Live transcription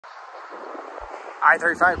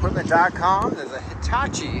i35equipment.com. There's a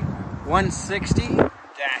Hitachi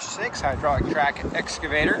 160-6 hydraulic track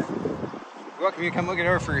excavator. We welcome you to come look it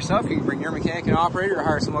over for yourself. You can bring your mechanic and operator or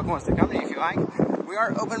hire some local ones to the company if you like. We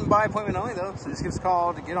are open by appointment only though, so just give us a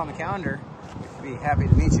call to get on the calendar. We'd be happy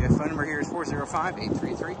to meet you. Phone number here is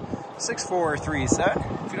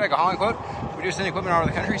 405-833-6437. If you'd like a hauling quote, we do send equipment all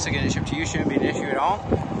over the country, so getting it shipped to you shouldn't be an issue at all.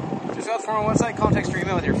 Just go to the formal website, call, text, or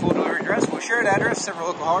email with your full delivery address. We'll share that address, several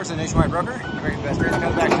local haulers, and a nationwide broker. The very best rate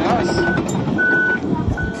comes back to us.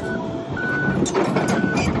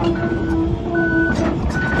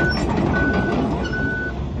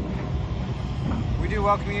 We do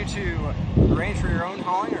welcome you to arrange for your own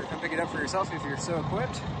hauling or come pick it up for yourself if you're so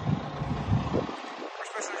equipped. Our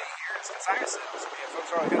specialty here is consignment sales. We have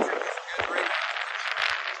folks all over the country looking for good, great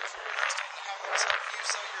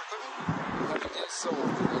equipment. It is sold.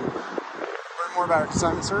 Learn more about our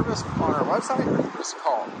consignment service on our website or give us a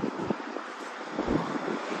call.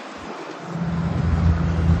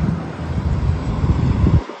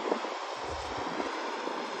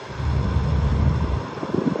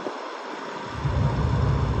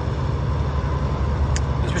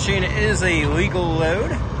 This machine is a legal load.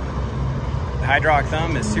 The hydraulic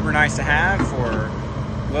thumb is super nice to have for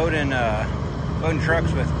loading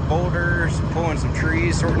trucks with boulders, pulling some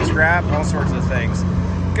trees, sorting scrap, all sorts of things.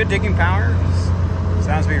 Good digging power.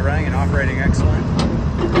 Sounds to be running and operating excellent.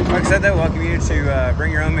 Like I said though, welcome you to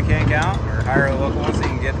bring your own mechanic out or hire a local one so you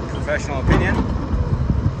can get a professional opinion.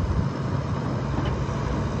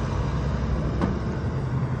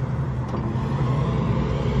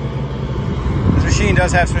 This machine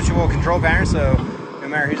does have switchable control patterns, so no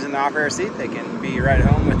matter who's in the operator seat, they can be right at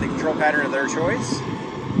home with the control pattern of their choice.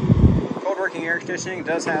 Cold working air conditioning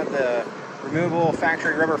does have the removable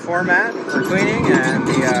factory rubber floor mat for cleaning and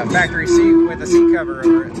the factory seat with the seat cover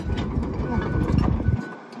over it.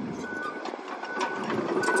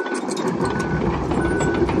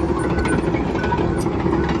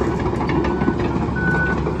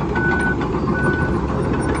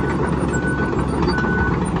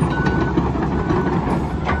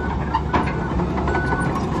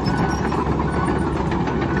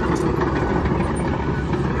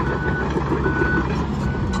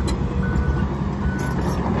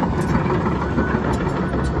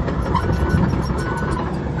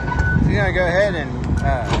 I'm going to go ahead and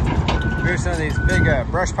move some of these big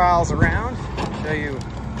brush piles around, show you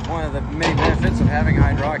one of the many benefits of having a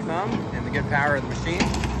hydraulic thumb and the good power of the machine.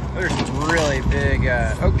 There's some really big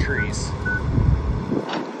oak trees.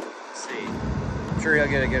 Let's see. I'm sure he'll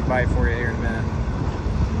get a good bite for you here in a minute.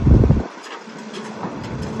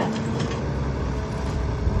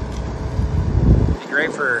 Be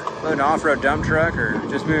great for loading an off-road dump truck or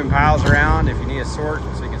just moving piles around if you need a sort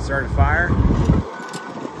so you can start a fire.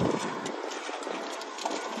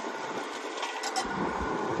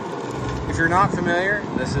 If you're not familiar,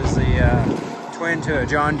 this is the twin to a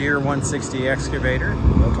John Deere 160 excavator,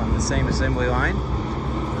 built on the same assembly line.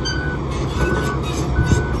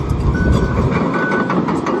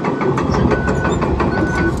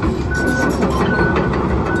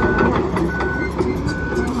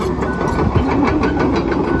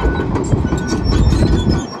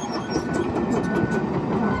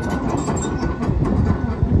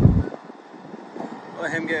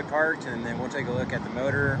 Let him get parked and then we'll take a look at the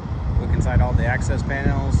motor. Look inside all the access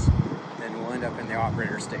panels, then we'll end up in the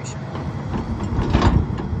operator station.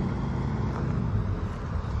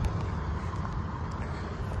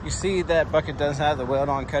 You see that bucket does have the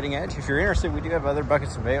weld-on cutting edge. If you're interested, we do have other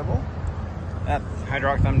buckets available. That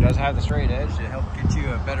hydraulic thumb does have the straight edge to help get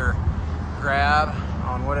you a better grab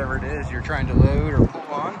on whatever it is you're trying to load or pull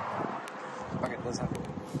on. The bucket does have a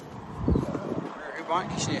rear hoop on.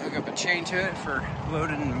 You need to hook up a chain to it for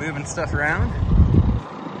loading and moving stuff around.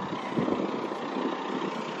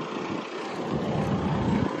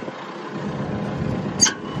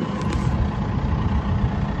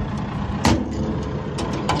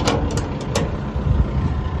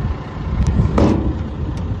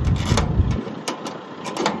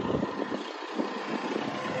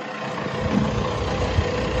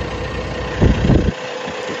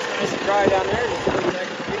 Dry down there, just put it back in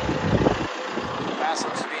the feet. Pass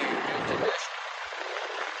looks to be in good condition.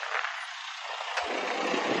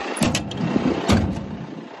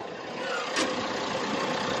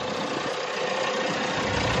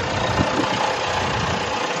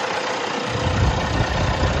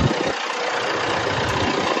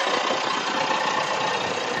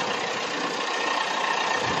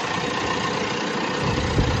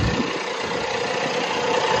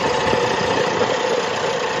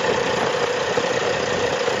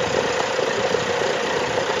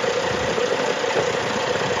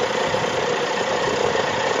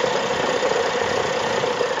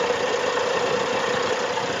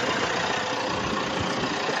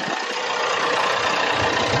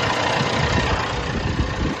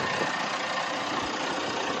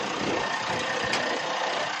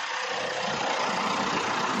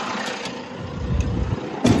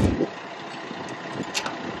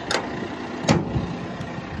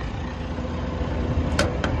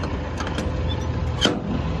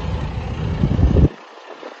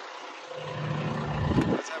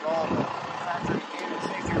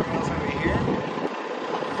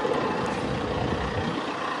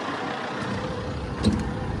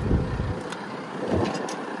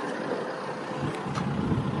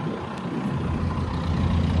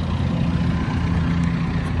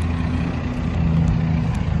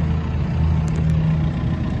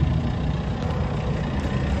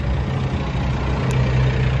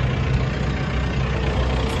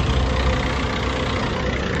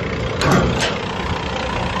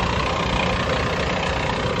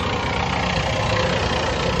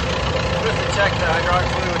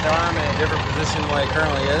 different position than what it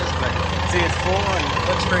currently is, but see it's full and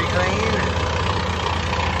looks pretty clean.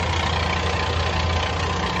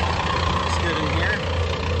 Looks good in here.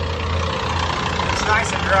 It's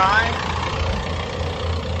nice and dry.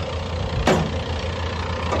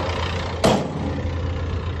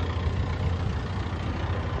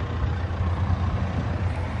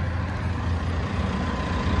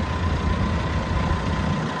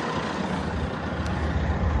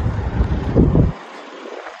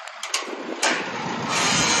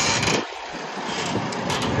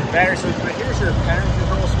 Battery switch, but here's your pattern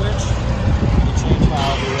control switch. You can change how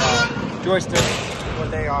the joysticks, what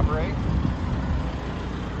they operate.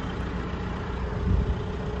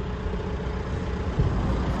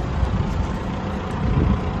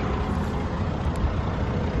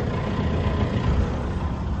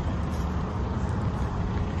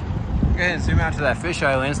 Go ahead and zoom out to that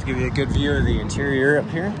fisheye lens to give you a good view of the interior up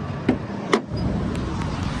here.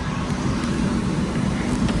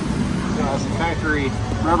 It's a factory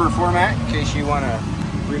rubber format in case you want to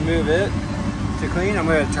remove it to clean. I'm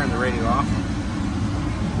going to turn the radio off.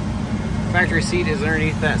 Factory seat is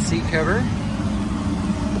underneath that seat cover.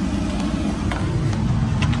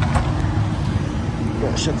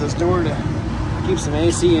 Gotta shut this door to keep some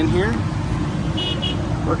AC in here.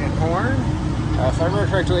 Working horn. If I remember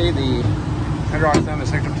correctly, the hydraulic thumb is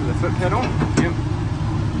hooked up to the foot pedal. Yep.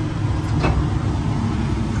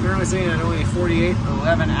 Currently sitting at only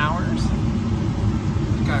 48.11 hours.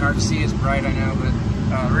 Kind of hard to see, it's bright, I know, but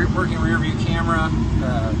working rear view camera.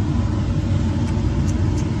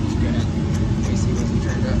 AC wasn't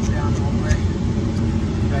turned down all the way.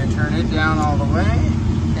 Go ahead and turn it down all the way,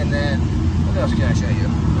 and then what else can I show you?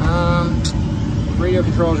 Radio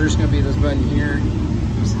controls are just going to be this button here.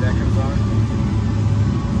 You see that comes on.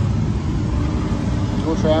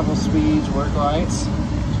 Dual travel speeds, work lights.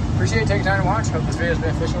 Appreciate you taking time to watch. Hope this video is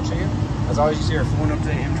beneficial to you. As always, you see our full and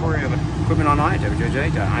up-to-date inventory of equipment online at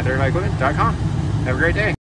www.i35equipment.com. Have a great day.